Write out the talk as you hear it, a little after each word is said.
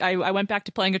I went back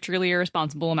to playing a truly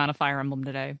irresponsible amount of Fire Emblem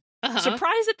today.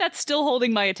 Surprised that that's still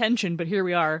holding my attention, but here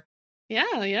we are.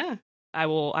 Yeah. I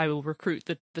will recruit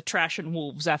the trash and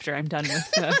wolves after I'm done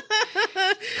with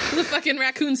the fucking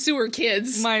raccoon sewer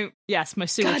kids. My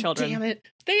sewer children. Damn it.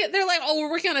 They're like, oh,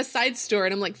 we're working on a side story,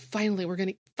 and I'm like, finally we're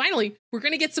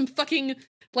gonna get some fucking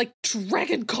like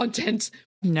dragon content.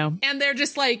 No. And they're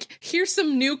just like, here's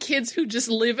some new kids who just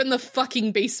live in the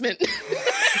fucking basement.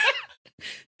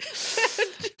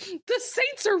 The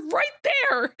saints are right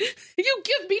there. You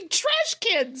give me trash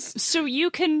kids. So you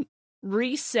can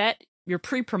reset your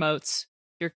pre-promotes,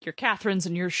 your Catherines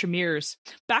and your Shamirs,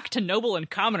 back to noble and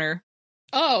commoner.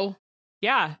 Oh.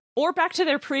 Yeah. Or back to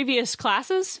their previous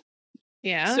classes.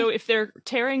 Yeah. So if they're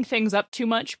tearing things up too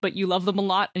much, but you love them a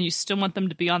lot and you still want them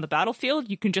to be on the battlefield,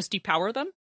 you can just depower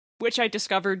them, which I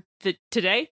discovered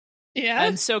today. Yeah.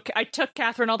 And so I took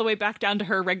Catherine all the way back down to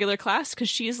her regular class because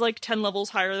she's like 10 levels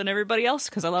higher than everybody else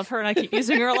because I love her and I keep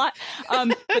using her a lot.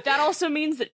 But that also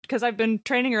means that because I've been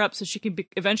training her up so she can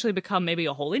eventually become maybe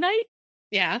a holy knight.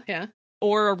 Yeah.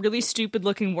 Or a really stupid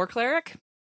looking war cleric.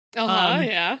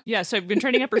 Yeah. Yeah, so I've been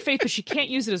training up her faith, but she can't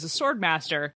use it as a sword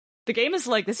master. The game is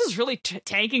like, this is really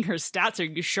tanking her stats. Are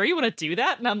you sure you want to do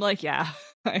that? And I'm like, yeah.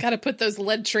 Gotta put those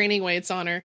lead training weights on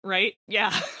her. Right?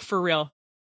 Yeah, for real.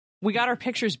 We got our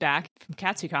pictures back from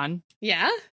Katsucon. Yeah?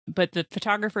 But the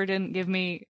photographer didn't give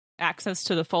me access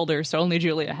to the folder, so only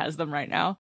Julia has them right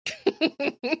now. All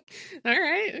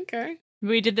right, okay.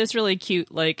 We did this really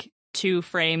cute, like,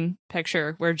 2-frame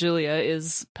picture where Julia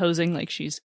is posing like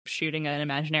she's shooting an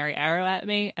imaginary arrow at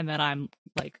me, and then I'm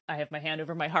like, I have my hand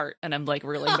over my heart, and I'm like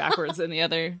reeling backwards in the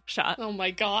other shot. Oh my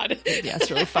god. Yeah,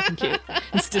 it's really fucking cute.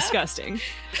 It's disgusting.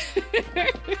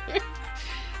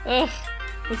 Ugh,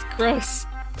 that's gross.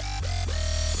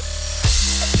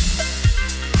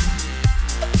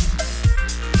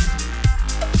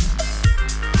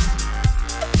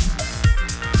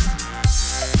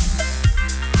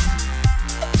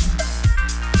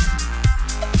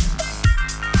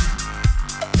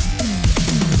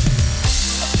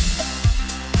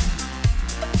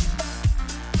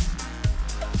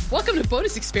 Welcome to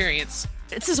Bonus Experience.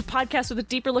 This is a podcast with a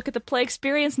deeper look at the play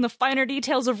experience and the finer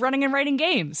details of running and writing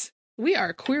games. We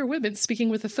are queer women speaking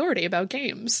with authority about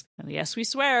games. And yes, we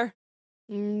swear.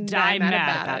 I'm mad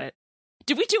about it.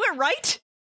 Did we do it right?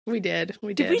 We did.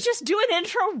 Did we just do an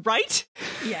intro right?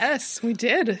 Yes, we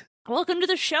did. Welcome to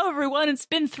the show, everyone. It's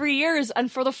been 3 years, and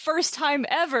for the first time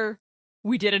ever,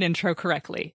 we did an intro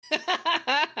correctly.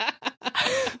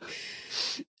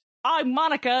 I'm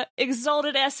Monica,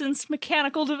 Exalted Essence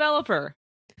Mechanical Developer.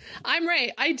 I'm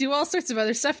Ray. I do all sorts of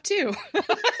other stuff, too.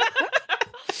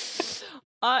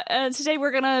 And today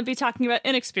we're going to be talking about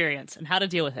inexperience and how to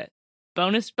deal with it.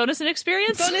 Bonus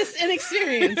inexperience? Bonus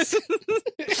inexperience.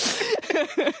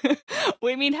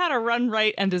 We mean how to run,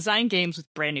 write, and design games with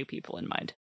brand new people in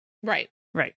mind. Right.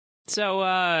 So,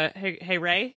 hey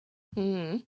Ray?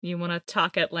 Mm-hmm. You want to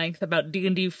talk at length about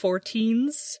D&D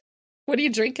 14s? What are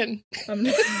you drinking?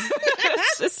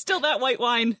 It's still that white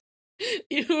wine.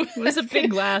 It was a big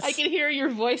glass. I can hear your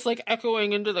voice like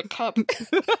echoing into the cup.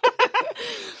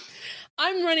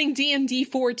 I'm running D&D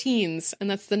 14s, and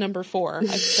that's the number 4. I don't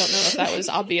know if that was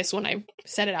obvious when I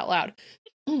said it out loud.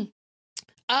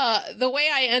 The way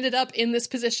I ended up in this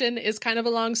position is kind of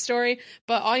a long story,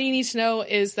 but all you need to know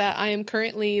is that I am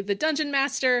currently the dungeon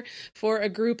master for a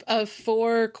group of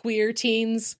 4 queer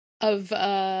teens of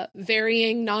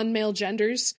varying non-male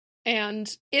genders,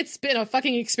 and it's been a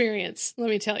fucking experience, let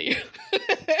me tell you.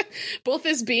 Both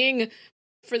as being,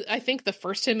 for I think the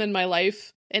first time in my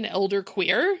life, an elder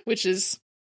queer, which is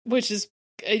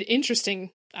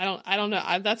interesting. I don't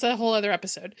know. That's a whole other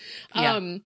episode.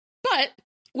 Yeah. But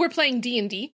we're playing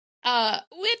D&D,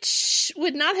 which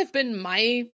would not have been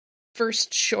my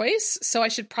first choice, so I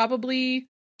should probably,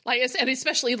 like I said,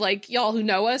 especially like y'all who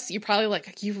know us, you're probably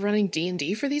like, you running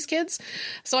D&D for these kids?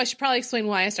 So I should probably explain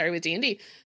why I started with D&D.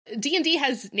 D&D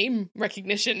has name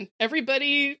recognition.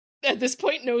 Everybody at this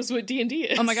point knows what D&D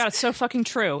is. Oh my god, it's so fucking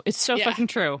true. It's so fucking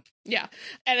true. Yeah.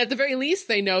 And at the very least,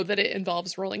 they know that it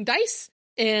involves rolling dice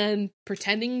and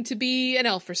pretending to be an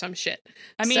elf or some shit.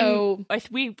 I mean, so,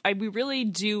 we really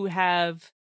do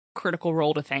have Critical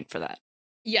Role to thank for that.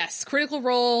 Yes, Critical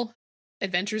Role,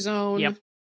 Adventure Zone. Yep.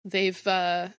 They've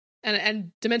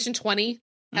and Dimension 20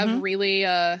 have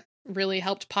really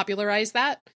helped popularize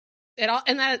that.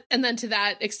 And then to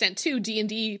that extent too,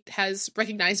 D&D has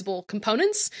recognizable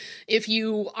components. If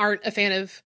you aren't a fan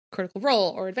of Critical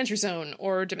Role or Adventure Zone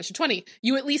or Dimension 20,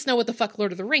 you at least know what the fuck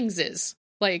Lord of the Rings is.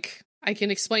 Like, I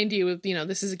can explain to you,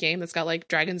 this is a game that's got like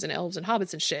dragons and elves and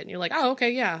hobbits and shit, and you're like, oh,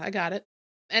 okay, yeah, I got it.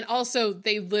 And also,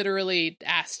 they literally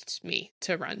asked me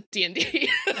to run D&D.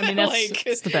 I mean,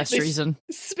 that's the best reason.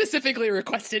 Specifically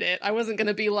requested it. I wasn't going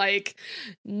to be like,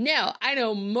 no, I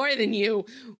know more than you.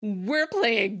 We're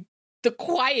playing the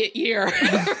Quiet Year.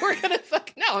 We're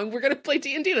going to play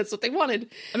D&D. That's what they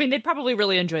wanted. I mean, they'd probably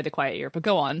really enjoy the Quiet Year, but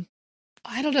go on.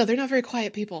 I don't know. They're not very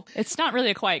quiet people. It's not really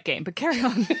a quiet game, but carry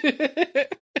on.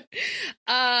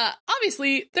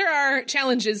 Obviously, there are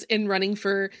challenges in running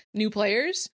for new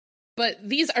players, but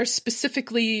these are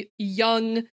specifically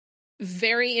young,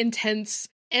 very intense,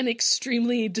 and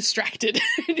extremely distracted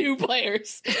new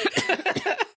players.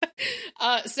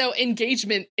 So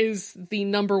engagement is the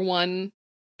number one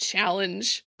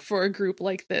challenge for a group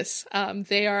like this.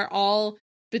 They are all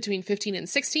between 15 and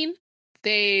 16.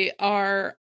 They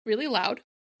are really loud.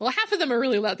 Well, half of them are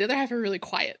really loud. The other half are really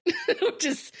quiet, which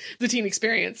is the teen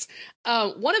experience.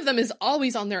 One of them is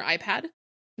always on their iPad.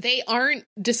 They aren't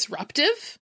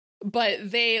disruptive,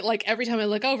 but they, like, every time I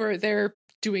look over, they're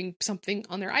doing something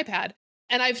on their iPad.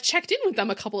 And I've checked in with them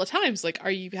a couple of times. Like,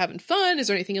 are you having fun? Is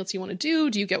there anything else you want to do?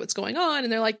 Do you get what's going on?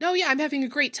 And they're like, no, yeah, I'm having a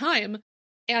great time.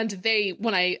 And they,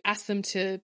 when I ask them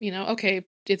to, okay,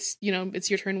 it's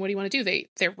your turn. What do you want to do?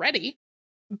 They're ready.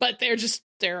 But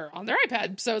they're on their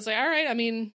iPad. So it's like, all right, I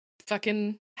mean,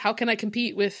 fucking, how can I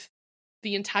compete with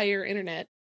the entire internet?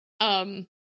 The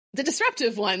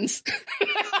disruptive ones.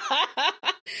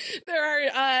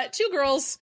 There are 2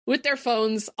 girls with their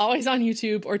phones, always on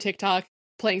YouTube or TikTok,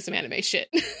 playing some anime shit.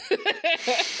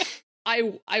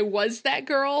 I was that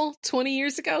girl 20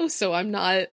 years ago, so I'm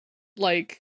not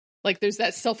like there's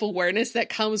that self-awareness that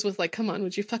comes with, like, come on,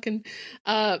 would you fucking...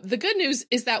 The good news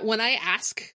is that when I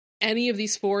ask any of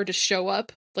these 4 to show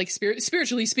up, like,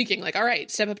 spiritually speaking, like, all right,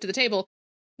 step up to the table,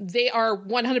 they are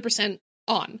 100%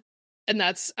 on. And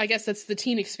I guess that's the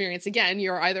teen experience. Again,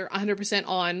 you're either 100%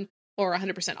 on or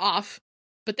 100% off.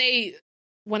 But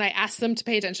when I ask them to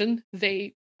pay attention,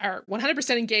 they are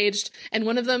 100% engaged. And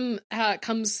one of them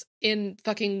comes in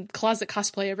fucking closet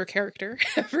cosplay of her character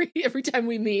every time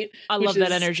we meet. I love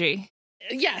that energy.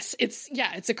 Yes, it's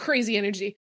a crazy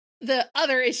energy. The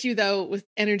other issue, though, with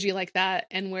energy like that,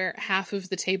 and where half of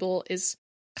the table is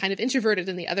kind of introverted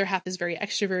and the other half is very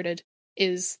extroverted,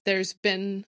 is there's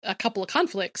been a couple of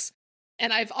conflicts.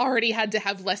 And I've already had to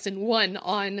have lesson 1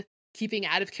 on keeping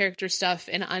out of character stuff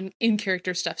and on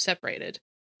in-character stuff separated.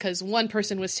 Because one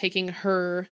person was taking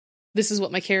her, this is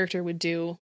what my character would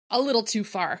do, a little too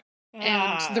far.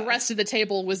 And the rest of the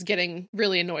table was getting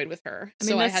really annoyed with her. I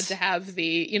mean, so I had to have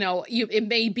it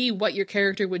may be what your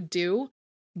character would do,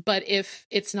 but if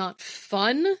it's not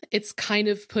fun, it's kind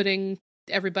of putting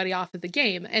everybody off of the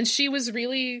game. And she was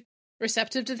really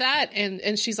receptive to that.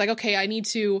 And she's like, okay, I need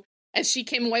to, and she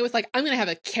came away with, like, I'm going to have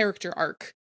a character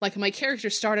arc. Like, my character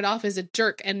started off as a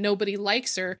jerk and nobody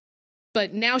likes her,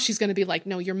 but now she's going to be like,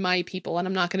 no, you're my people, and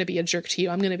I'm not going to be a jerk to you.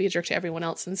 I'm going to be a jerk to everyone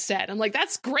else instead. I'm like,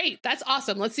 that's great. That's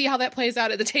awesome. Let's see how that plays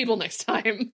out at the table next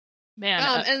time.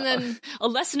 Man, and then a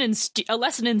lesson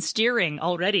in steering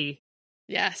already.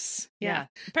 Yes. Yeah.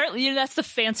 Apparently, that's the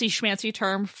fancy schmancy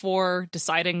term for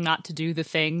deciding not to do the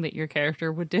thing that your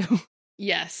character would do.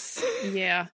 Yes.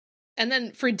 Yeah. And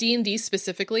then for D&D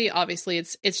specifically, obviously,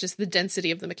 it's just the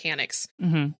density of the mechanics.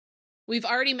 Mm-hmm. We've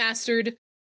already mastered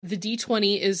the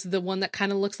D20 is the one that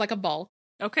kind of looks like a ball.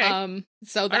 Okay.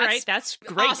 So that's, all right, that's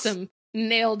great. Awesome.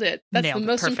 Nailed it. That's the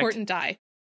most important die.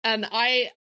 And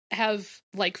I have,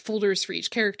 like, folders for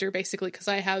each character, basically, because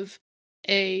I have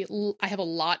a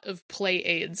lot of play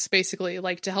aids, basically,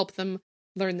 like, to help them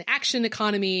learn the action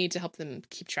economy, to help them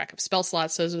keep track of spell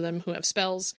slots, those of them who have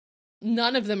spells.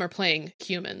 None of them are playing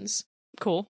humans.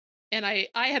 Cool. And I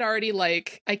had already,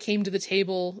 like, I came to the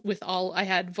table with I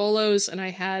had Volos and I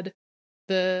had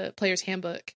the player's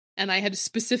handbook, and I had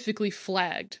specifically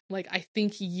flagged, like, I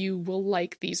think you will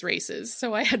like these races.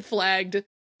 So I had flagged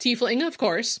Tiefling, of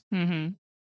course. Mm-hmm.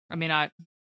 I mean, I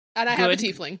have a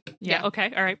Tiefling. Yeah.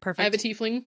 Okay. All right. Perfect. I have a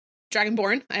Tiefling.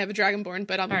 Dragonborn. I have a Dragonborn,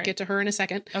 but I'm going to get to her in a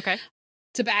second. Okay.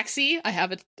 Tabaxi. I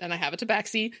have a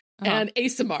Tabaxi. And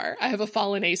Aasimar. I have a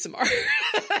Fallen Aasimar.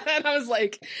 And I was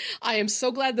like, I am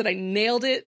so glad that I nailed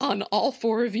it on all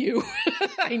 4 of you.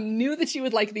 I knew that you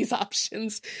would like these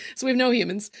options. So we have no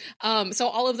humans. So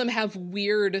all of them have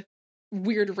weird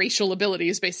racial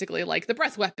abilities, basically, like the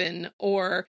breath weapon,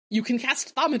 or you can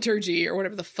cast thaumaturgy, or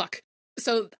whatever the fuck.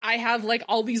 So I have, like,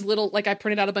 all these little, like, I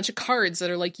printed out a bunch of cards that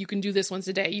are like, you can do this once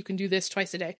a day, you can do this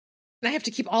twice a day. And I have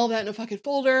to keep all of that in a fucking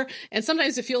folder. And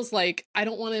sometimes it feels like I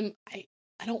don't want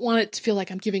it to feel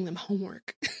like I'm giving them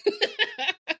homework.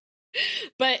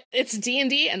 But it's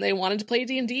D&D, and they wanted to play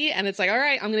D&D, and it's like, all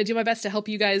right, I'm going to do my best to help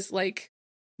you guys, like,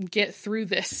 get through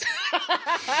this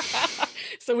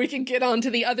so we can get on to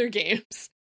the other games.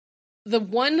 the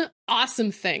one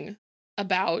awesome thing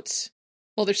about,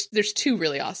 well, there's two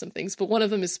really awesome things, but one of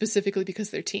them is specifically because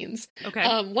they're teens.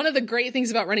 Okay. One of the great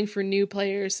things about running for new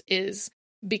players is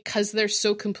because they're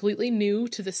so completely new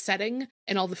to the setting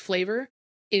and all the flavor,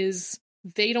 is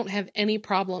they don't have any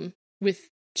problem with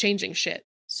changing shit.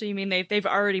 So you mean they've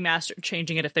already mastered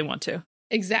changing it if they want to?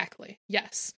 Exactly.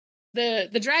 Yes. The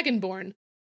Dragonborn,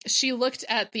 she looked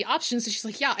at the options and she's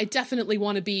like, yeah, I definitely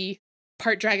want to be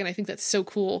part dragon. I think that's so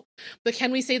cool. But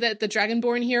can we say that the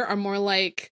Dragonborn here are more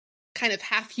like kind of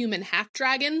half human, half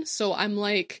dragon? So I'm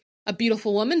like a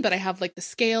beautiful woman, but I have like the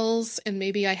scales, and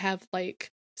maybe I have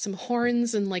like some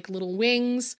horns and like little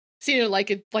wings. So, you know, like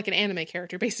an anime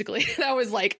character, basically. That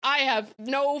was like, I have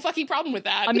no fucking problem with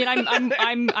that. I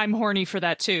mean, I'm horny for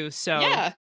that too. So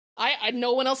yeah, I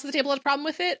no one else at the table had a problem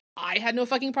with it. I had no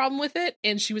fucking problem with it,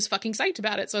 and she was fucking psyched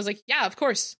about it. So I was like, yeah, of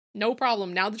course, no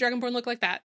problem. Now the Dragonborn look like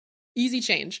that. Easy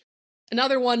change.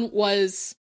 Another one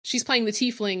was she's playing the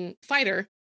Tiefling fighter,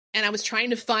 and I was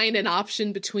trying to find an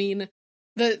option between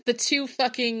the two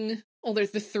fucking. Well,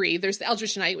 there's the three. There's the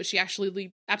Eldritch Knight, which she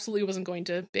actually absolutely wasn't going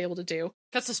to be able to do.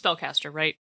 that's a spellcaster,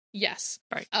 right? Yes.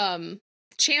 Right.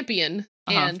 Champion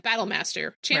and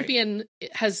Battlemaster. Champion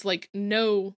has like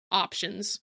no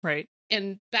options. Right.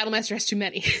 And Battlemaster has too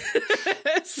many.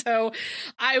 So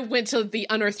I went to the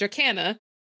Unearthed Arcana,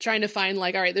 trying to find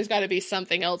like, all right, there's got to be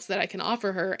something else that I can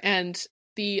offer her. And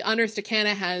the Unearthed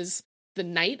Arcana has the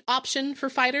Knight option for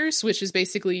fighters, which is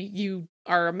basically you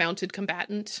are a mounted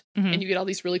combatant and you get all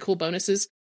these really cool bonuses.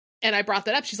 And I brought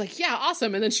that up. She's like, yeah,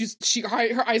 awesome. And then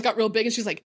her eyes got real big and she's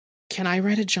like, can I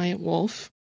ride a giant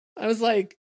wolf? I was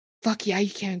like, fuck yeah,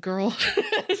 you can, girl.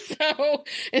 So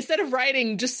instead of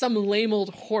riding just some lame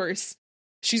old horse,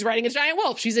 she's riding a giant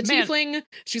wolf. She's a tiefling.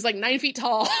 She's like 9 feet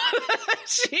tall.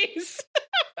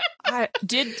 I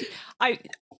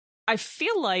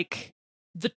feel like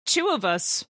the two of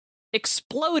us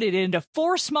exploded into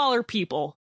 4 smaller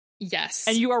people. Yes.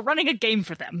 And you are running a game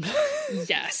for them.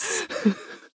 Yes.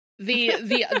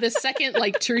 The second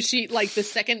like tour sheet, like the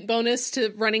second bonus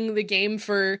to running the game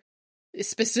for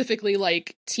specifically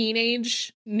like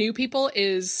teenage new people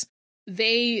is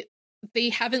they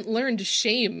haven't learned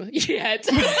shame yet.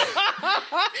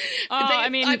 I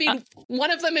mean,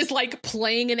 one of them is like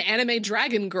playing an anime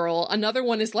dragon girl. Another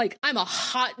one is like, I'm a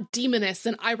hot demoness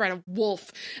and I ride a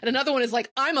wolf. And another one is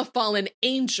like, I'm a fallen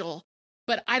angel,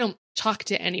 but I don't talk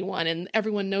to anyone. And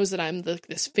everyone knows that I'm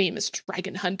this famous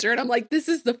dragon hunter. And I'm like, this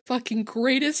is the fucking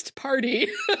greatest party.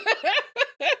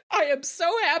 I am so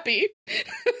happy.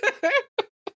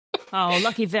 Oh,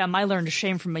 lucky them. I learned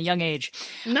shame from a young age.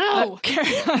 No.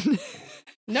 Carry on.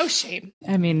 No shame.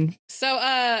 I mean. So,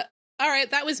 all right,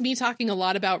 that was me talking a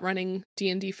lot about running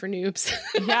D&D for noobs.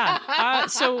 Yeah.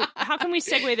 So how can we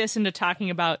segue this into talking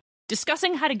about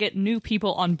discussing how to get new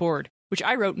people on board, which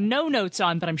I wrote no notes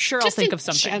on, but I'm sure I'll think of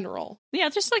something. Just in general. Yeah,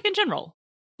 just like in general.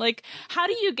 Like, how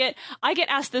do you get... I get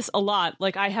asked this a lot.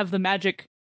 Like, I have the magic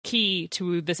key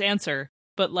to this answer.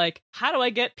 But, like, how do I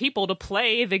get people to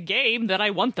play the game that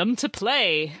I want them to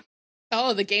play?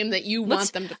 Oh, the game that you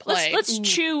want them to play. Let's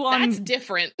chew on... That's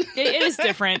different. It is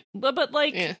different. But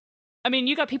like, yeah. I mean,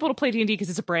 you got people to play D&D because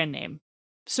it's a brand name.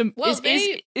 So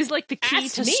is like the key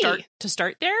to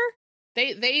start there?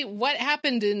 They what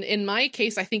happened in my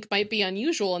case, I think might be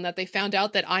unusual in that they found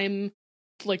out that I'm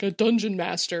like a dungeon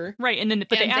master. Right, but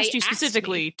they asked you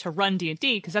specifically to run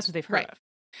D&D because that's what they've heard of.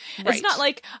 Right. It's not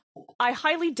like, I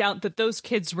highly doubt that those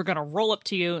kids were going to roll up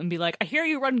to you and be like, I hear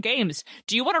you run games.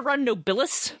 Do you want to run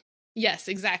Nobilis? Yes,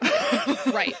 exactly.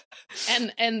 Right.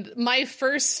 And my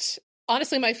first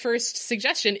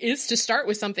suggestion is to start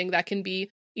with something that can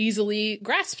be easily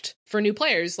grasped for new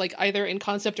players, like either in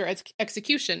concept or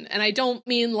execution. And I don't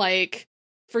mean like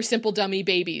for simple dummy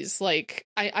babies. Like,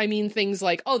 I mean things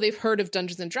like, oh, they've heard of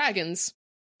Dungeons and Dragons.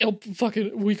 Oh,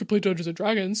 we could play Dungeons and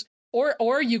Dragons. Or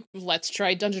let's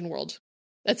try Dungeon World.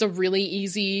 That's a really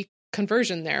easy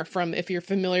conversion there from, if you're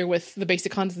familiar with the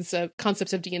basic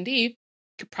concepts of D&D, you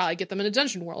could probably get them in a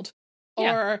Dungeon World.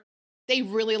 Yeah. Or they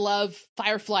really love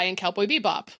Firefly and Cowboy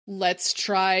Bebop. Let's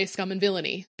try Scum and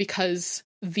Villainy, because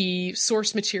the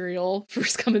source material for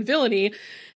Scum and Villainy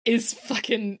is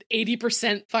fucking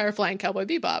 80% Firefly and Cowboy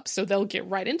Bebop, so they'll get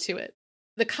right into it.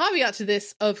 The caveat to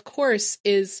this, of course,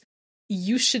 is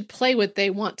you should play what they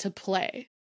want to play.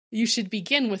 You should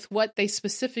begin with what they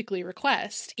specifically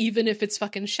request, even if it's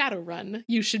fucking Shadowrun.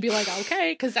 You should be like,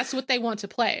 okay, because that's what they want to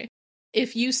play.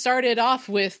 If you started off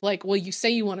with like, well, you say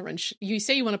you want to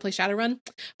play Shadowrun,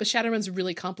 but Shadowrun's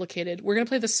really complicated. We're going to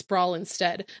play the Sprawl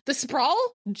instead. The Sprawl,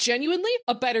 genuinely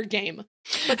a better game.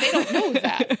 But they don't know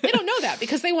that. They don't know that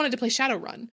because they wanted to play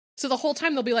Shadowrun. So the whole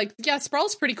time they'll be like, yeah,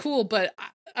 Sprawl's pretty cool, but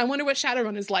I wonder what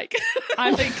Shadowrun is like.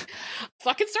 I'm like,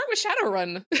 fucking start with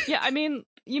Shadowrun. Yeah, I mean,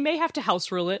 you may have to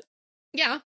house rule it.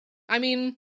 Yeah. I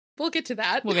mean, we'll get to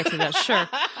that. We'll get to that, sure.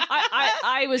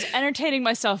 I was entertaining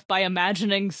myself by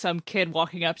imagining some kid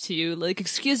walking up to you like,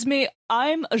 excuse me,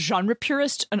 I'm a genre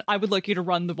purist and I would like you to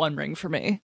run the One Ring for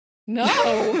me. No.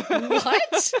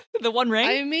 What? The One Ring?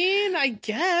 I mean, I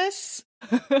guess.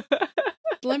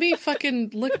 Let me fucking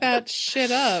look that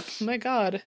shit up. My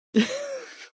God.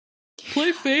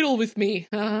 Play Fatal with me.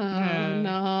 No,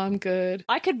 I'm good.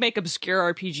 I could make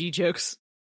obscure RPG jokes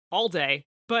all day,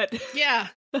 but... Yeah,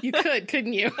 you could,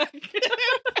 couldn't you?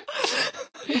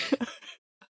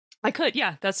 I could,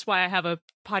 yeah. That's why I have a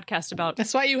podcast about...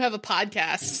 That's why you have a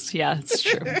podcast. Yeah, it's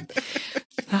true.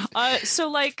 So,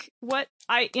 like, what...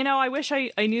 I wish I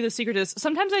knew the secret is...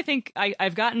 Sometimes I think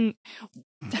I've gotten...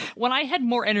 When I had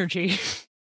more energy,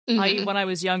 when I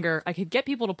was younger, I could get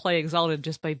people to play Exalted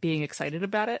just by being excited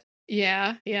about it.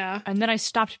 Yeah, yeah. And then I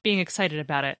stopped being excited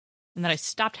about it. And then I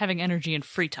stopped having energy and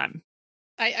free time.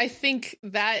 I think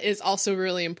that is also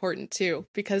really important, too.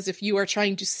 Because if you are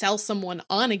trying to sell someone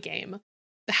on a game,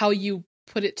 how you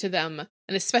put it to them,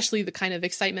 and especially the kind of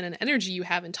excitement and energy you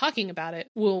have in talking about it,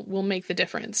 will make the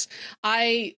difference.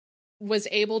 I was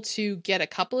able to get a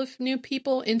couple of new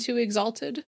people into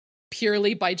Exalted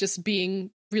purely by just being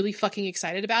really fucking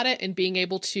excited about it and being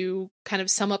able to kind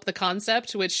of sum up the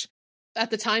concept, which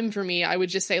at the time for me, I would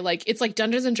just say, like, it's like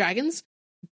Dungeons and Dragons,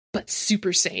 but Super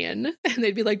Saiyan. And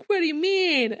they'd be like, what do you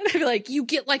mean? And I'd be like, you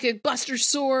get like a Buster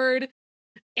Sword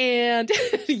and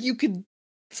you could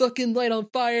fucking light on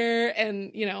fire.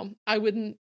 And, you know, I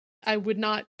would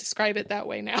not describe it that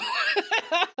way now.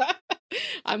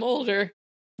 I'm older.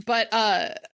 But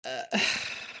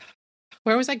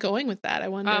where was I going with that? I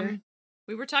wonder.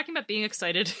 We were talking about being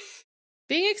excited.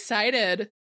 Being excited.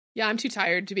 Yeah, I'm too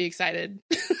tired to be excited.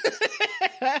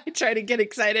 I try to get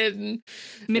excited, and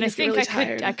I mean, I think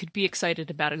really I could be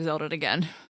excited about Exalted again.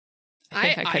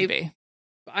 I think I could be.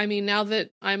 I mean, now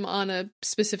that I'm on a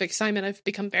specific assignment, I've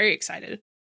become very excited.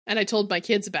 And I told my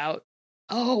kids about,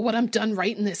 when I'm done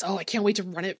writing this, I can't wait to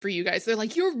run it for you guys. They're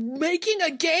like, you're making a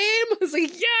game? I was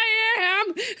like, yeah, I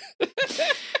am.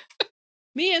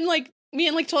 Me and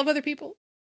like 12 other people.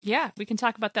 Yeah, we can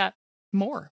talk about that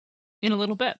more in a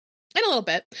little bit.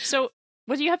 So,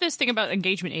 what do you have this thing about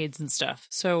engagement aids and stuff?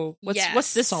 So,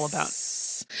 what's this all about?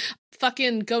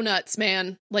 Fucking go nuts,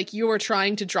 man. Like, you are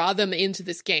trying to draw them into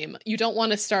this game. You don't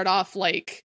want to start off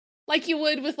like you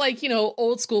would with, like, you know,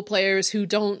 old school players who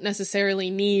don't necessarily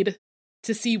need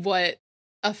to see what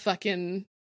a fucking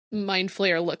Mind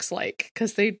Flayer looks like,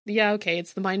 because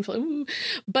it's the Mind Flayer. Ooh.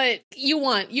 But you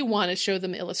want to show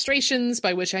them illustrations,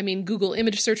 by which I mean Google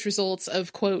image search results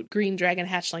of, quote, green dragon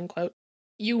hatchling, quote.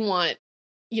 You want,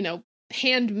 you know,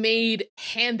 handmade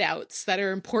handouts that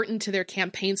are important to their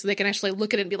campaign so they can actually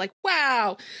look at it and be like,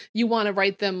 wow. You want to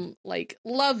write them like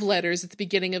love letters at the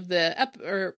beginning of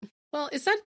the is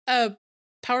that a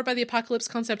Powered by the Apocalypse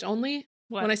concept only?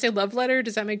 What? When I say love letter,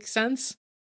 does that make sense?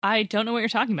 I don't know what you're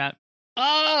talking about.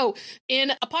 Oh,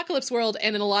 in Apocalypse World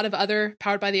and in a lot of other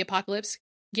Powered by the Apocalypse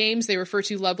games, they refer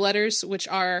to love letters, which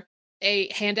are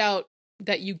a handout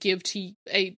that you give to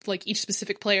each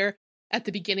specific player at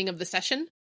the beginning of the session,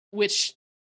 which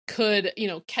could, you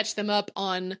know, catch them up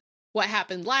on what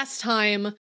happened last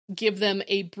time, give them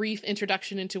a brief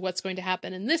introduction into what's going to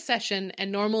happen in this session,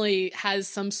 and normally has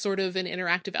some sort of an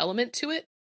interactive element to it.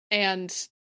 And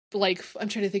like, I'm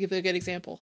trying to think of a good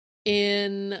example.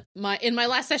 In my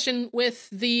last session with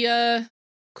the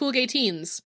Cool Gay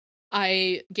Teens,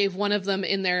 I gave one of them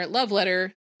in their love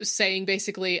letter saying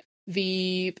basically,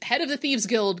 the head of the Thieves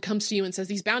Guild comes to you and says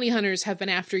these bounty hunters have been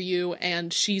after you,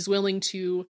 and she's willing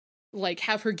to like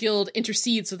have her guild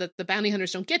intercede so that the bounty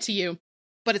hunters don't get to you,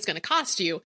 but it's going to cost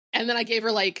you. And then I gave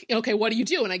her like, okay, what do you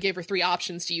do? And I gave her 3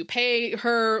 options. Do you pay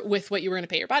her with what you were going to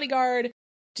pay your bodyguard?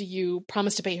 Do you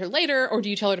promise to pay her later, or do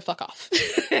you tell her to fuck off?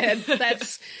 And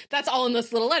that's all in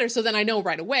this little letter. So then I know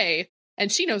right away,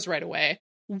 and she knows right away,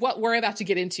 what we're about to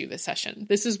get into this session.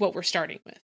 This is what we're starting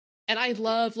with. And I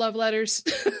love love letters.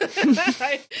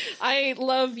 I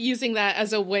love using that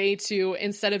as a way to,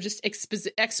 instead of just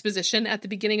exposition at the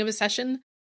beginning of a session,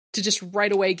 to just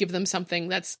right away give them something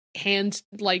that's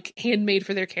handmade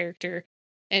for their character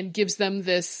and gives them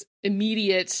this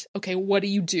immediate, okay, what do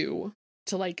you do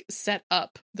to like set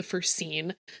up the first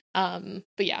scene?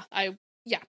 But yeah,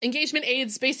 engagement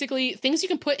aids, basically things you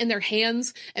can put in their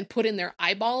hands and put in their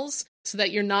eyeballs so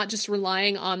that you're not just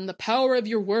relying on the power of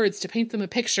your words to paint them a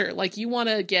picture. Like, you want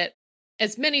to get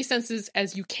as many senses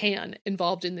as you can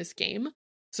involved in this game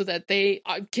so that they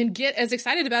can get as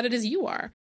excited about it as you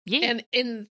are. Yeah. And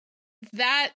in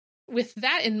with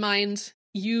that in mind,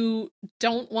 you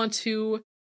don't want to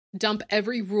dump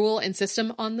every rule and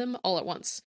system on them all at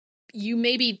once. You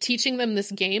may be teaching them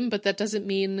this game, but that doesn't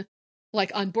mean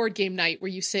like on board game night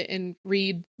where you sit and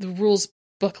read the rules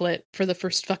booklet for the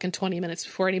first fucking 20 minutes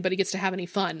before anybody gets to have any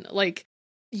fun. Like,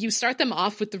 you start them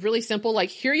off with the really simple, like,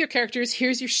 here are your characters,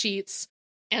 here's your sheets,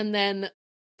 and then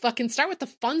fucking start with the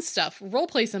fun stuff,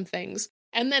 roleplay some things.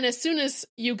 And then as soon as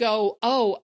you go,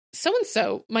 oh,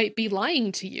 so-and-so might be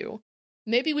lying to you,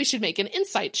 maybe we should make an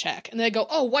insight check. And they go,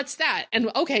 oh, what's that?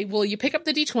 And okay, well, you pick up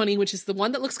the D20, which is the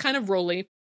one that looks kind of roly,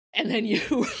 and then you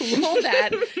roll that,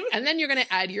 and then you're going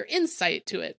to add your insight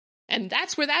to it. And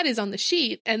that's where that is on the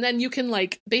sheet. And then you can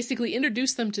like basically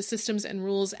introduce them to systems and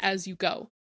rules as you go,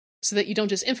 so that you don't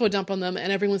just info dump on them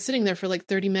and everyone's sitting there for like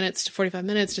 30 minutes to 45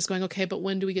 minutes just going, okay, but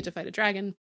when do we get to fight a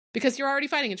dragon? Because you're already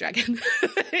fighting a dragon.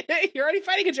 You're already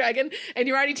fighting a dragon, and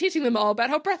you're already teaching them all about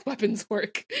how breath weapons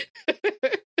work.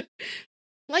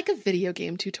 Like a video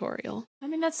game tutorial. I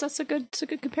mean, that's a good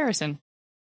comparison.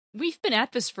 We've been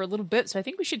at this for a little bit, so I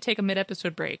think we should take a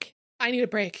mid-episode break. I need a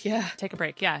break, yeah. Take a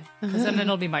break, yeah. Because then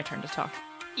it'll be my turn to talk.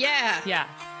 Yeah. Yeah.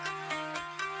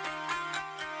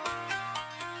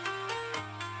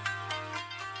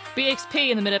 BXP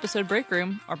and the Mid-Episode Break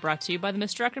Room are brought to you by the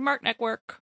Misdirected Mark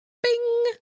Network. Bing!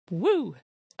 Woo!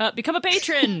 Become a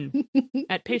patron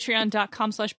at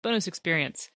patreon.com/bonus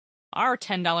experience. Our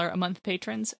 $10 a month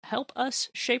patrons help us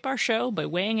shape our show by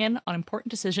weighing in on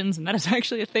important decisions, and that is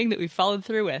actually a thing that we followed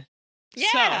through with.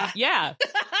 Yeah! So, yeah.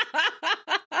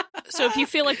 So if you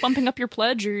feel like bumping up your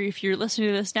pledge, or if you're listening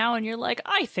to this now and you're like,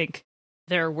 I think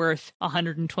they're worth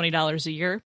 $120 a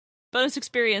year, Bonus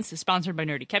Experience is sponsored by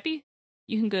Nerdy Kepi.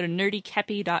 You can go to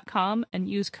nerdykepi.com and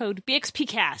use code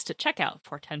BXPcast at checkout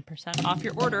for 10% off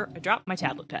your order. I dropped my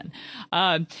tablet pen.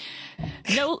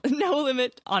 No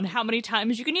limit on how many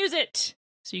times you can use it.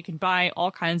 So you can buy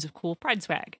all kinds of cool Pride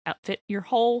swag. Outfit your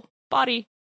whole body.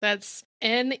 That's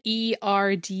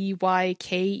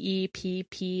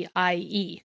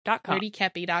NERDYKEPPIE.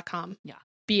 NerdyKepi.com. Yeah.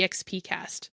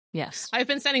 BXPcast. Yes. I've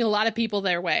been sending a lot of people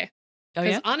their way. Oh,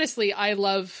 Because yeah? honestly, I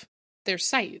love their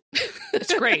site.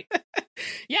 It's great.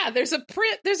 Yeah, there's a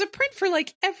print for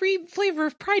like every flavor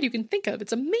of Pride you can think of.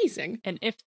 It's amazing. And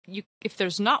if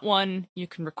there's not one, you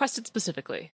can request it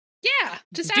specifically. Yeah,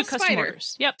 just Do ask custom Spider.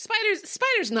 orders. Yep.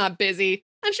 Spider's not busy.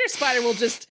 I'm sure Spider will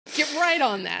just get right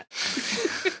on that.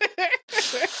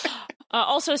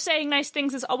 Also, saying nice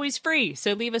things is always free,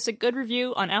 so leave us a good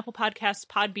review on Apple Podcasts,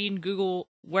 Podbean, Google,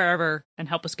 wherever, and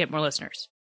help us get more listeners.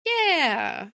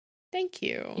 Yeah. Thank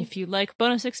you. If you like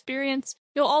Bonus Experience,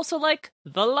 you'll also like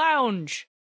The Lounge.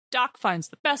 Doc finds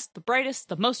the best, the brightest,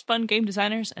 the most fun game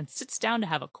designers and sits down to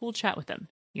have a cool chat with them.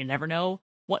 You never know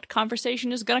what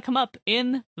conversation is going to come up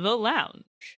in The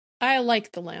Lounge. I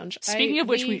like The Lounge. Speaking of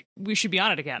which, we should be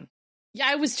on it again. Yeah,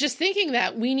 I was just thinking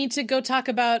that. We need to go talk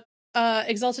about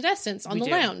Exalted Essence on The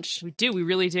Lounge. We do, we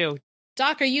really do.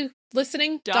 Doc, are you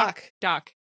listening? Doc.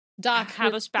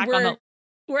 Have us back on the...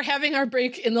 We're having our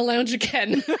break in The Lounge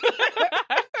again.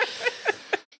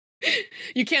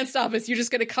 You can't stop us. You're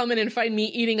just going to come in and find me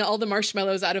eating all the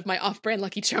marshmallows out of my off-brand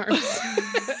Lucky Charms.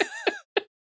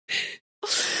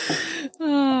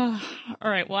 All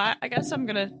right. Well, I guess I'm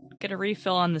gonna get a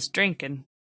refill on this drink and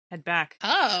head back.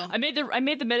 Oh, I made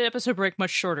the mid-episode break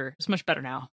much shorter. It's much better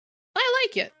now. I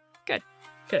like it. Good.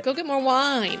 Go get more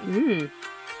wine. Ooh.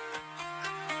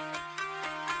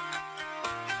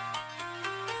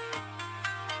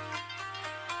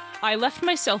 I left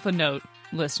myself a note,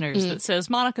 listeners, that says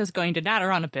Monica's going to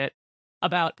natter on a bit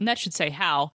about, and that should say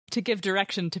how, to give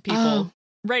direction to people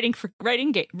writing for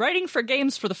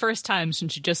games for the first time,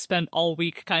 since you just spent all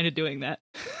week kind of doing that.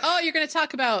 Oh, you're going to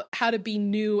talk about how to be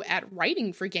new at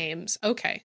writing for games.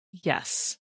 Okay.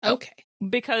 Yes. Okay.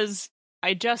 Because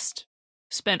I just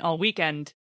spent all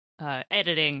weekend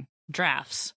editing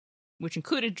drafts, which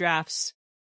included drafts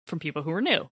from people who were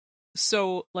new.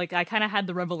 So, like, I kind of had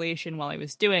the revelation while I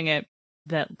was doing it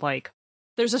that, like,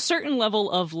 there's a certain level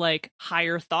of, like,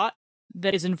 higher thought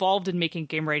that is involved in making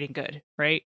game writing good,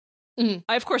 right? Mm-hmm.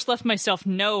 I, of course, left myself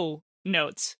no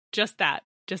notes. Just that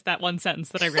one sentence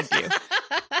that I read to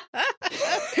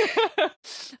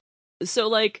you. So,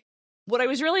 like, what I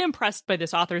was really impressed by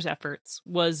this author's efforts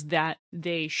was that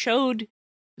they showed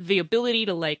the ability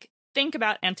to, like, think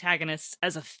about antagonists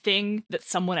as a thing that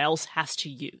someone else has to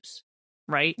use,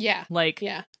 right? Yeah. Like,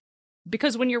 yeah.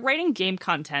 Because when you're writing game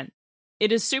content,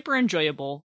 it is super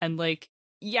enjoyable, and, like,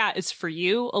 yeah, it's for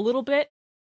you a little bit,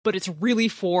 but it's really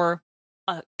for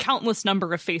a countless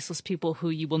number of faceless people who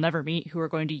you will never meet who are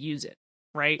going to use it,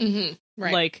 right? Mm-hmm.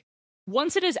 Right. Like,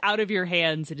 once it is out of your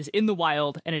hands, it is in the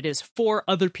wild, and it is for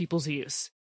other people's use.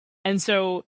 And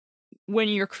so when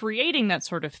you're creating that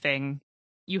sort of thing,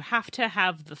 you have to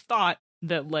have the thought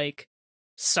that, like,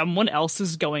 someone else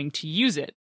is going to use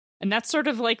it. And that's sort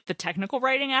of like the technical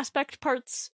writing aspect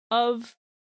parts of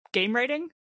game writing.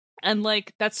 And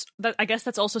like I guess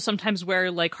that's also sometimes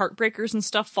where like Heartbreakers and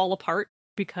stuff fall apart,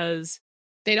 because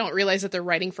they don't realize that they're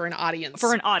writing for an audience.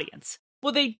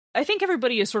 Well, I think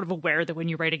everybody is sort of aware that when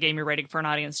you write a game, you're writing for an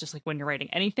audience, just like when you're writing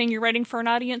anything, you're writing for an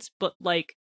audience. But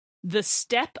like the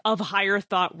step of higher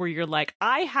thought where you're like,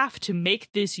 I have to make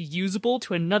this usable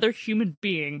to another human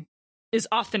being is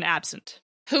often absent.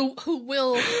 Who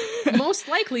will most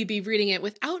likely be reading it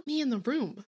without me in the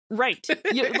room. Right.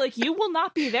 You will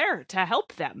not be there to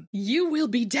help them. You will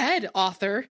be dead,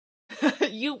 author.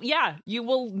 You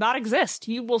will not exist.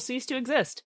 You will cease to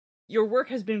exist. Your work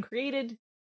has been created,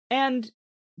 and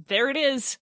there it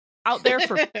is, out there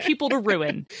for people to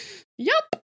ruin.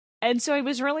 Yep. And so I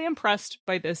was really impressed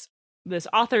by this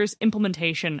author's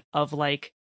implementation of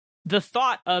like the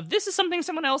thought of this is something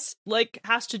someone else like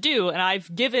has to do, and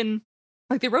I've given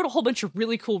like they wrote a whole bunch of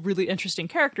really cool, really interesting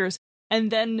characters, and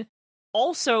then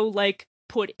also like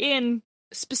put in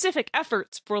specific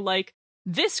efforts for like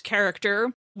this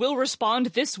character will respond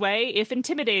this way if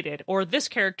intimidated, or this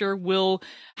character will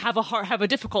have a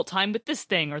difficult time with this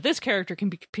thing, or this character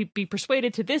can be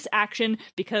persuaded to this action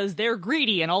because they're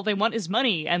greedy and all they want is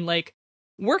money, and like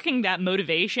working that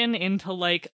motivation into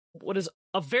like what is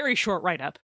a very short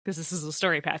write-up, because this is a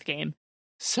story path game,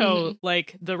 so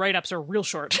like the write-ups are real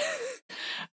short.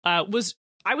 I was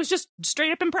just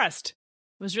straight up impressed.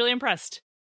 Was really impressed.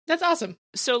 That's awesome.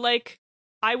 So like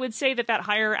I would say that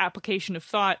higher application of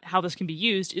thought, how this can be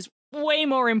used, is way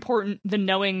more important than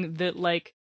knowing that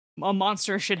like a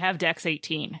monster should have Dex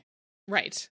 18.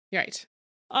 Right.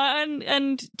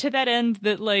 And to that end,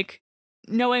 that like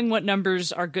knowing what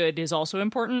numbers are good is also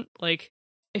important. Like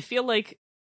I feel like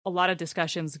a lot of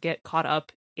discussions get caught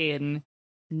up in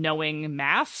knowing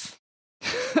math.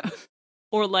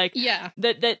 Or like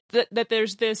that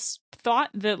there's this thought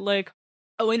that like,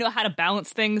 oh, I know how to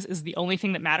balance things is the only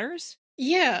thing that matters.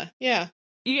 Yeah.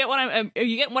 You get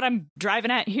what I'm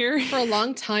driving at here? For a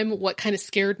long time, what kind of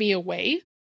scared me away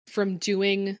from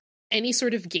doing any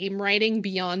sort of game writing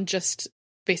beyond just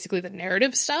basically the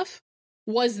narrative stuff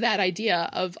was that idea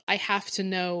of I have to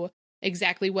know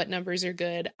exactly what numbers are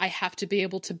good. I have to be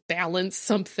able to balance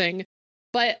something.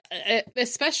 But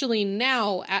especially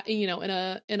now, in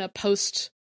a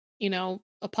post,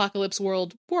 apocalypse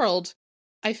world,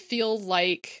 I feel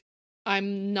like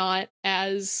I'm not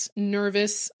as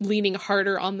nervous leaning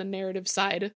harder on the narrative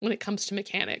side when it comes to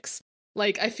mechanics.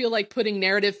 Like, I feel like putting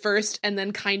narrative first and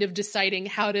then kind of deciding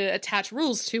how to attach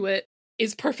rules to it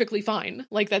is perfectly fine.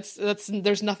 Like, that's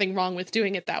there's nothing wrong with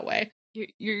doing it that way.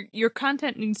 Your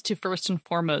content needs to first and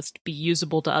foremost be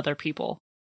usable to other people,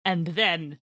 and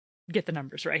then get the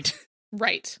numbers right.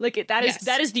 Right. Like that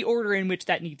is the order in which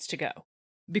that needs to go.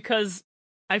 Because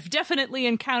I've definitely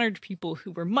encountered people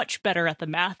who were much better at the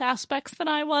math aspects than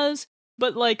I was,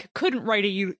 but like couldn't write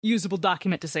a usable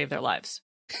document to save their lives.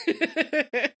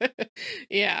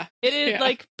 Yeah. It is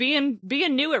like being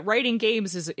new at writing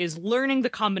games is learning the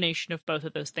combination of both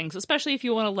of those things, especially if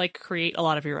you want to like create a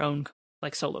lot of your own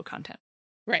like solo content.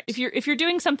 Right. If you're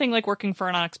doing something like working for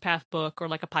an Onyx Path book or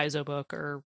like a Paizo book,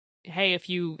 or hey, if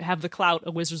you have the clout,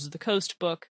 a Wizards of the Coast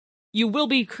book, you will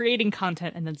be creating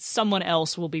content and then someone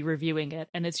else will be reviewing it.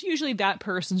 And it's usually that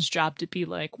person's job to be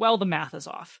like, well, the math is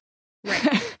off.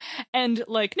 Right. And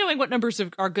like knowing what numbers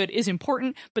are good is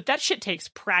important, but that shit takes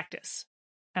practice.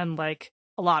 And like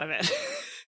a lot of it.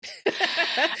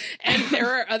 And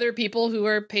there are other people who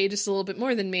are paid just a little bit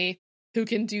more than me who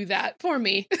can do that for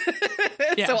me.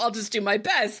 Yeah. So I'll just do my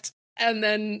best. And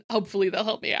then hopefully they'll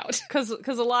help me out. Because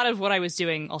a lot of what I was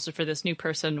doing also for this new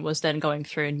person was then going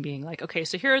through and being like, okay,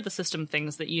 so here are the system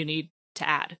things that you need to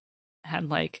add. And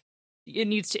like, it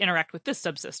needs to interact with this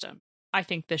subsystem. I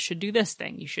think this should do this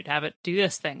thing. You should have it do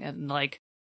this thing. And like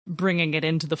bringing it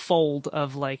into the fold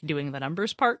of like doing the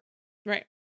numbers part. Right.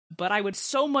 But I would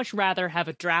so much rather have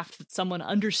a draft that someone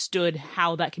understood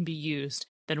how that can be used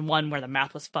than one where the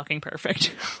math was fucking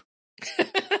perfect.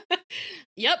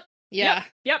 Yep. Yeah.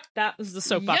 Yep. That was the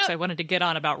soapbox I wanted to get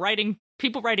on about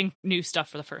people writing new stuff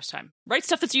for the first time. Write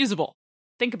stuff that's usable.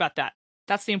 Think about that.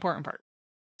 That's the important part.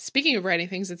 Speaking of writing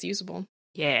things that's usable.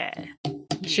 Yeah.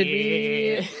 Should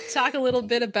we talk a little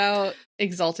bit about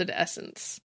Exalted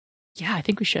Essence? Yeah, I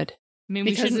think we should. I mean,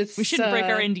 we shouldn't break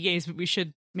our NDAs, but we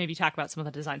should maybe talk about some of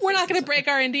the designs. We're not going to break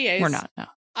our NDAs. We're not, no.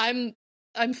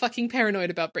 I'm fucking paranoid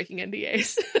about breaking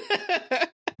NDAs.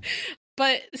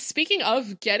 But speaking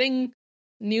of getting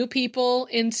new people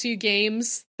into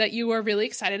games that you are really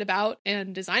excited about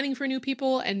and designing for new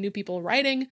people and new people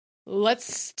writing,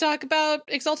 let's talk about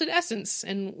Exalted Essence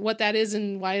and what that is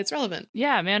and why it's relevant.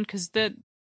 Yeah, man, because the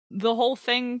whole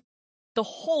thing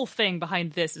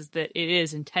behind this is that it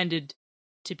is intended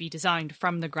to be designed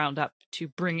from the ground up to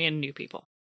bring in new people.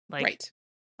 Right.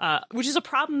 Which is a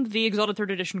problem the Exalted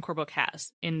 3rd Edition core book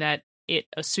has, in that it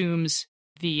assumes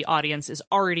the audience is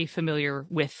already familiar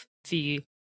with the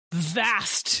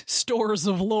vast stores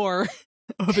of lore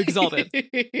of Exalted.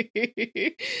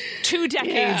 2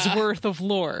 decades worth of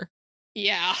lore.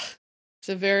 Yeah. It's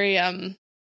a very,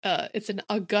 it's an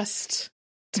august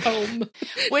tome.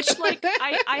 Which, like,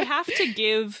 I have to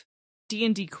give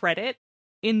D&D credit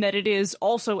in that it is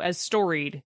also as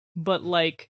storied, but,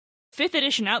 like, 5th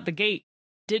edition out the gate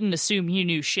didn't assume you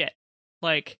knew shit.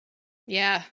 Like...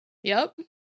 Yeah. Yep.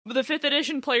 The 5th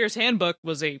edition player's handbook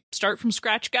was a start from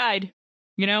scratch guide,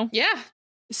 you know? Yeah.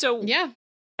 So, yeah.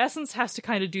 Essence has to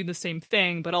kind of do the same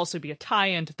thing, but also be a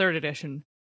tie-in to 3rd edition.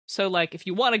 So, like, if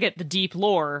you want to get the deep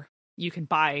lore, you can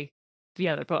buy the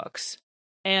other books.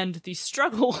 And the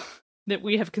struggle that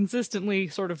we have consistently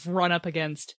sort of run up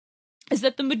against is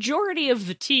that the majority of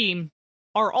the team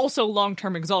are also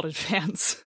long-term Exalted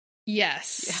fans.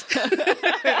 Yes.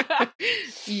 Yeah.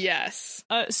 Yes.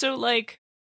 So, like,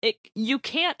 you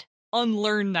can't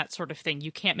unlearn that sort of thing.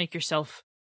 You can't make yourself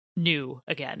new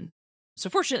again. So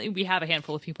fortunately, we have a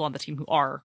handful of people on the team who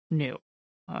are new.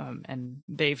 And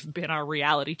they've been our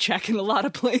reality check in a lot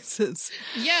of places.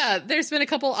 Yeah, there's been a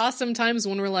couple awesome times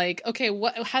when we're like, okay,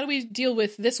 how do we deal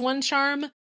with this one charm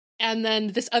and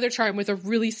then this other charm with a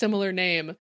really similar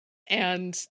name?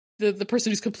 And the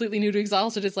person who's completely new to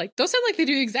Exalted is like, those sound like they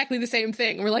do exactly the same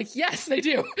thing. And we're like, yes, they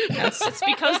do. It's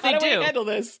because they How do. we handle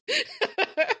this?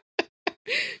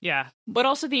 Yeah, but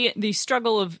also the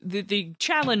struggle of the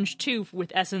challenge too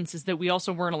with Essence is that we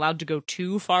also weren't allowed to go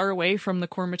too far away from the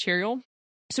core material.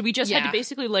 So we just had to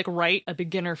basically like write a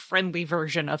beginner friendly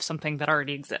version of something that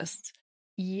already exists.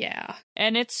 Yeah.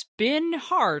 And it's been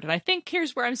hard. And I think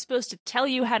here's where I'm supposed to tell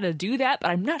you how to do that, but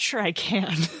I'm not sure I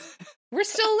can. We're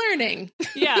still learning.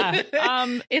 Yeah.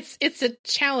 It's a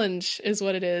challenge is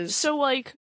what it is. So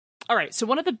like, all right. So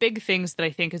one of the big things that I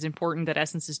think is important that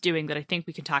Essence is doing that I think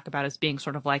we can talk about as being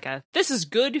sort of like this is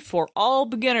good for all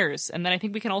beginners. And then I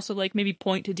think we can also like maybe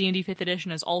point to D&D 5th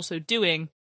edition as also doing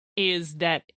is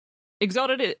that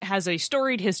Exalted has a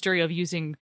storied history of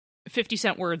using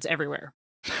 50-cent words everywhere.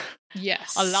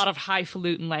 Yes. A lot of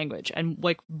highfalutin language. And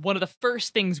like one of the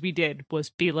first things we did was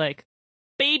be like,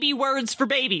 baby words for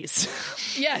babies.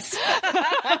 Yes.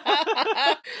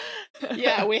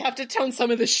 Yeah, we have to tone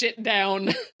some of the shit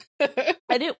down.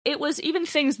 And it was even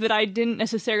things that I didn't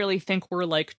necessarily think were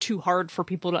like too hard for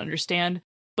people to understand,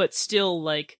 but still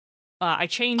like I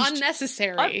changed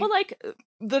unnecessary. But like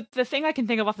the thing I can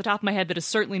think of off the top of my head that is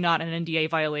certainly not an NDA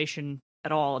violation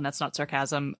at all, and that's not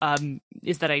sarcasm,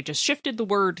 is that I just shifted the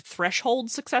word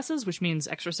threshold successes, which means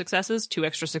extra successes, to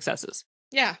extra successes.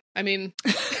 Yeah, I mean...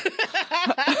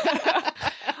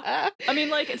 I mean,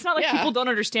 like, it's not like people don't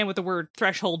understand what the word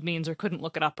threshold means or couldn't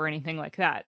look it up or anything like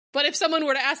that. But if someone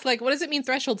were to ask, like, what does it mean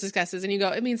threshold successes? And you go,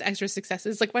 it means extra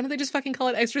successes. Like, why don't they just fucking call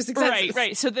it extra successes?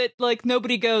 Right. So that, like,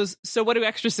 nobody goes, so what do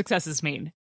extra successes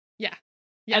mean? Yeah.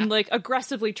 And, like,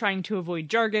 aggressively trying to avoid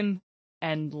jargon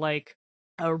and, like,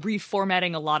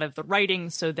 reformatting a lot of the writing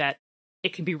so that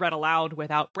it can be read aloud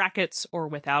without brackets or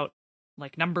without,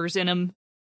 like, numbers in them.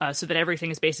 So that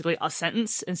everything is basically a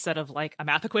sentence instead of, like, a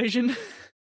math equation.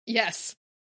 Yes.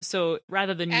 So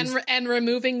rather than and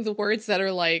removing the words that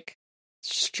are, like,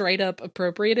 straight up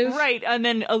appropriative. Right, and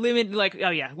then eliminate, like, oh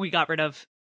yeah, we got rid of,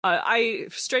 I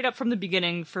straight up from the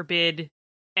beginning forbid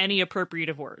any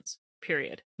appropriative words,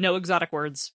 period. No exotic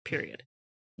words, period.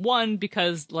 One,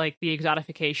 because, like, the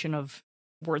exotification of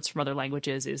words from other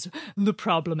languages is the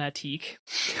problematique.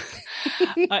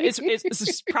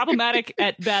 It's problematic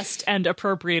at best and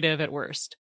appropriative at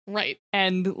worst. Right.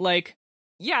 And, like,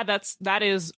 yeah, that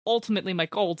is ultimately my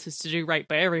goal, is to do right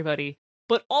by everybody.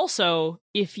 But also,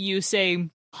 if you say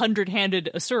 100-handed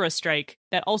Asura strike,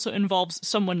 that also involves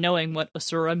someone knowing what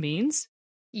Asura means.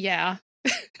 Yeah.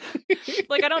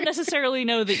 Like, I don't necessarily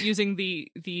know that using the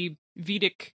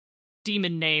Vedic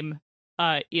demon name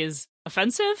is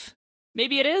offensive.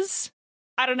 Maybe it is.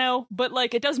 I don't know. But,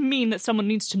 like, it does mean that someone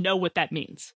needs to know what that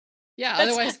means. Yeah,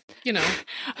 otherwise, you know.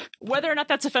 Whether or not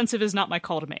that's offensive is not my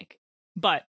call to make.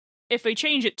 But if they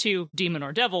change it to demon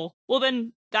or devil, well,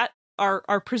 then that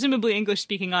our presumably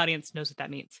English-speaking audience knows what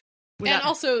that means. And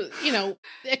also, you know,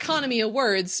 economy of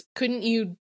words, couldn't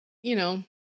you know,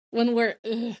 when we're...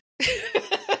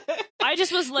 I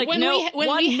just was like, no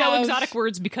exotic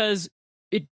words, because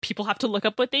people have to look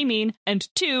up what they mean, and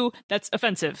 2, that's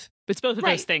offensive. It's both of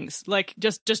those things. Like,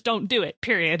 just don't do it,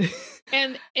 period.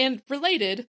 And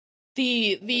related,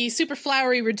 the super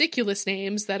flowery, ridiculous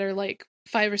names that are like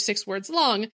 5 or 6 words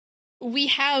long, we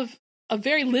have a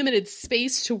very limited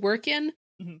space to work in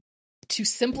to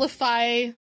simplify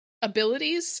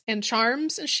abilities and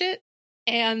charms and shit,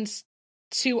 and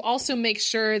to also make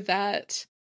sure that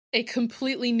a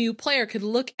completely new player could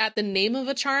look at the name of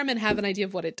a charm and have an idea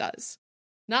of what it does.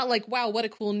 Not like, wow, what a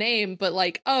cool name, but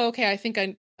like, oh, okay, I think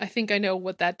I know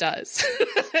what that does.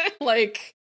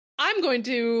 Like, I'm going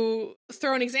to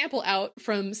throw an example out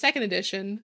from 2nd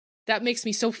edition that makes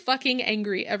me so fucking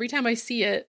angry every time I see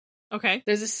it. Okay.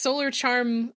 There's a solar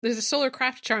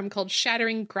craft charm called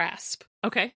Shattering Grasp.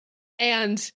 Okay.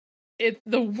 And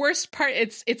the worst part,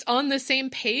 it's on the same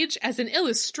page as an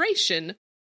illustration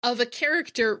of a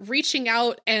character reaching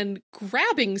out and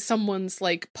grabbing someone's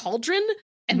like pauldron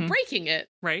and breaking it.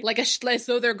 Right. Like as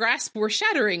though their grasp were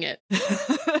shattering it.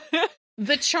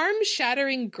 The charm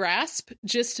Shattering Grasp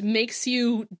just makes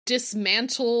you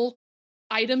dismantle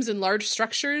items and large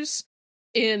structures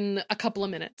in a couple of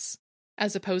minutes,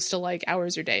 as opposed to like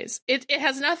hours or days. It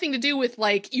has nothing to do with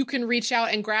like you can reach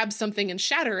out and grab something and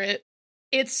shatter it.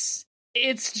 It's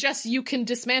just you can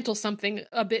dismantle something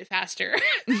a bit faster.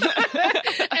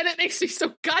 And it makes me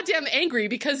so goddamn angry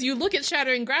because you look at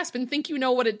Shattering Grasp and think you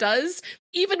know what it does,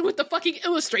 even with the fucking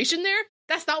illustration there.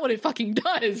 That's not what it fucking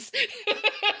does.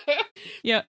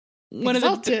 Yeah. One of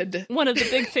the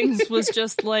big things was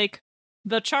just like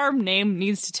the charm name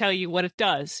needs to tell you what it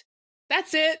does.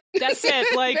 That's it.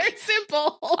 Like, very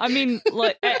simple. I mean,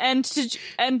 like, and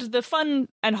the fun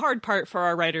and hard part for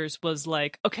our writers was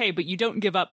like, okay, but you don't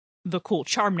give up the cool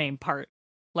charm name part.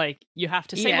 Like, you have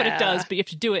to say what it does, but you have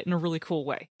to do it in a really cool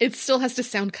way. It still has to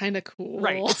sound kind of cool.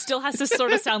 Right. It still has to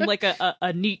sort of sound like a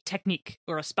neat technique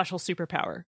or a special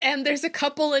superpower. And there's a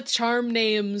couple of charm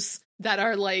names that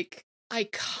are like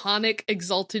iconic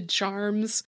Exalted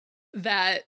charms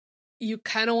that you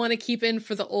kind of want to keep in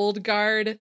for the old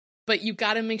guard, but you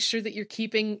got to make sure that you're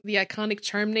keeping the iconic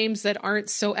charm names that aren't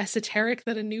so esoteric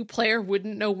that a new player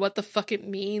wouldn't know what the fuck it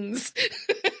means.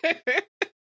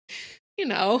 You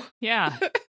know. Yeah.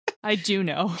 I do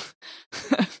know.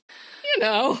 You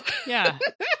know. Yeah.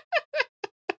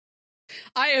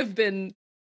 I have been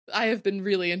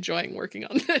really enjoying working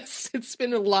on this. It's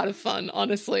been a lot of fun,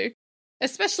 honestly.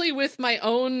 Especially with my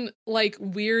own like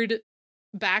weird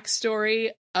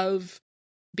backstory of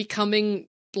becoming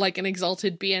like an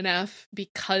Exalted BNF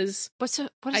because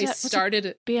I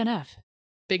started BNF?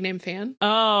 Big Name Fan.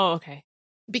 Oh, okay.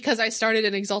 Because I started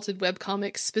an Exalted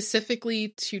webcomic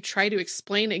specifically to try to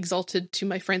explain Exalted to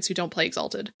my friends who don't play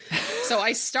Exalted. So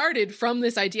I started from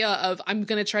this idea of I'm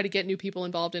going to try to get new people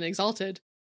involved in Exalted.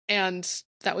 And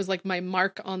that was like my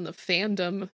mark on the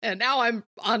fandom. And now I'm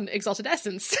on Exalted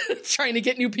Essence trying to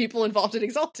get new people involved in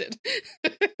Exalted.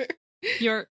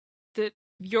 Your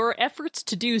efforts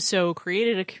to do so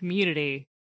created a community,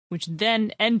 which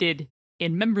then ended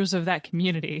in members of that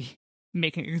community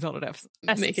making Exalted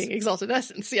Essence. Making Exalted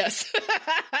Essence, yes.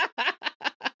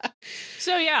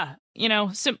 So yeah, you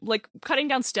know, like cutting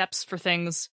down steps for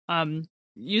things,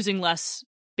 using less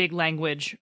big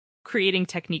language, creating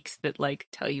techniques that like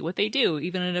tell you what they do,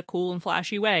 even in a cool and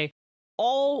flashy way,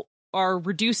 all are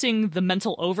reducing the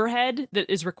mental overhead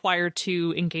that is required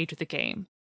to engage with the game.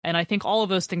 And I think all of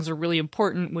those things are really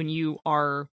important when you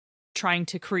are trying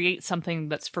to create something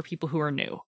that's for people who are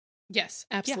new. Yes,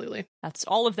 absolutely. Yeah, that's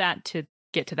all of that to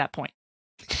get to that point.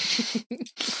 This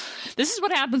is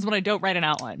what happens when I don't write an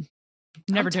outline.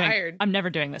 I'm never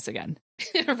doing this again.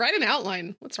 Write an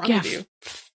outline. What's wrong with you?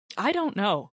 I don't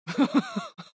know.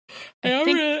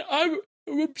 I'm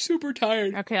super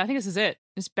tired. Okay, I think this is it.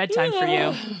 It's bedtime for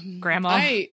you, Grandma.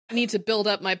 I need to build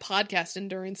up my podcast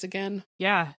endurance again.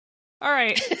 Yeah. All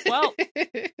right. Well,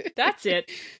 that's it.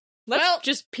 Let's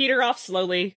just peter off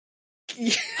slowly.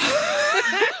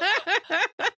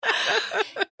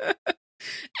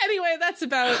 Anyway, that's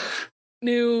about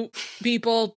new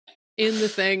people in the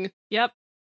thing. Yep.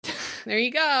 There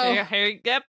you go.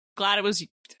 Yep. Glad it was.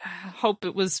 Hope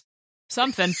it was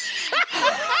something.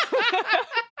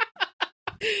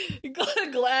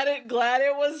 Glad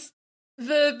it was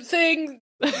the thing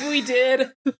we did.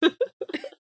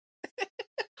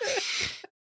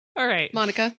 All right,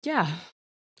 Monica. Yeah.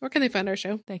 Where can they find our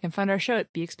show? They can find our show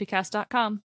at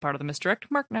bxpcast.com, part of the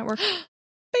Misdirect Mark Network.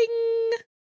 Bing!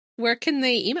 Where can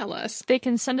they email us? They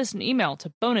can send us an email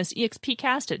to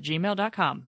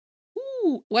bonusexpcast@gmail.com.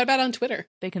 Ooh, what about on Twitter?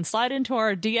 They can slide into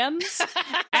our DMs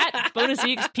at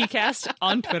bonusexpcast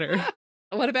on Twitter.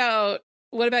 What about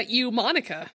you,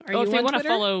 Monica? Are you if they on want to Twitter?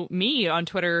 follow me on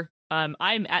Twitter,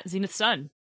 I'm at Zenith Sun.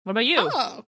 What about you?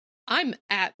 Oh, I'm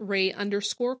at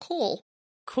Ray_Cole.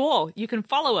 Cool. You can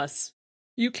follow us.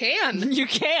 You can. You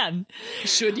can.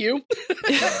 Should you?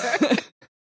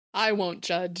 I won't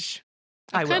judge.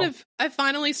 I will. I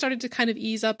finally started to kind of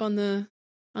ease up on the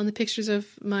pictures of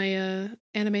my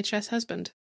anime chess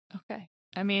husband. Okay.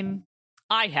 I mean,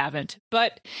 I haven't,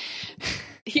 but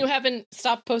you haven't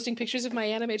stopped posting pictures of my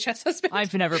anime chess husband?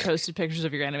 I've never posted pictures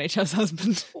of your anime chess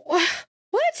husband.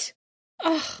 What?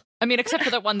 Oh. I mean, except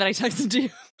for that one that I texted to you.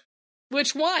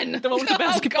 Which one? The one with the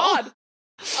basketball. Oh, God.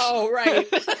 Oh, right.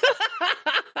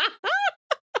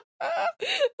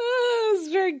 Oh,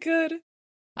 that's very good.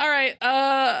 All right.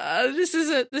 This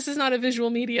is not a visual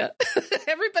media.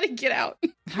 Everybody get out.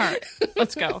 All right.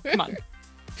 Let's go. Come on.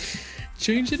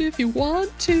 Change it if you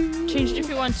want to. Change it if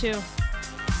you want to.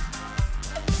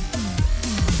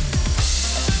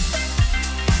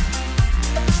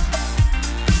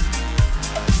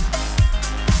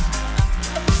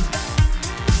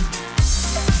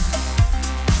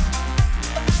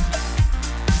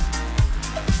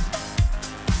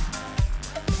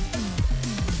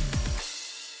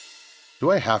 Do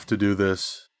I have to do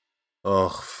this?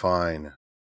 Ugh, fine.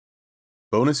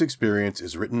 Bonus Experience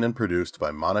is written and produced by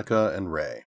Monica and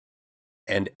Ray,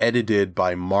 and edited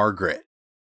by Margaret.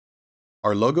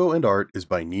 Our logo and art is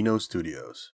by Nino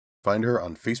Studios. Find her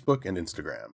on Facebook and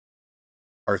Instagram.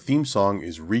 Our theme song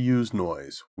is Reuse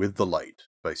Noise with the Light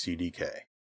by CDK,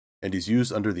 and is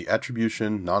used under the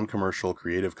Attribution Non-Commercial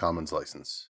Creative Commons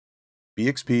license.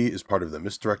 BXP is part of the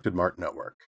Misdirected Mart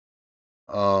Network.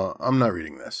 I'm not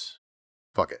reading this.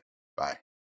 Fuck it. Bye.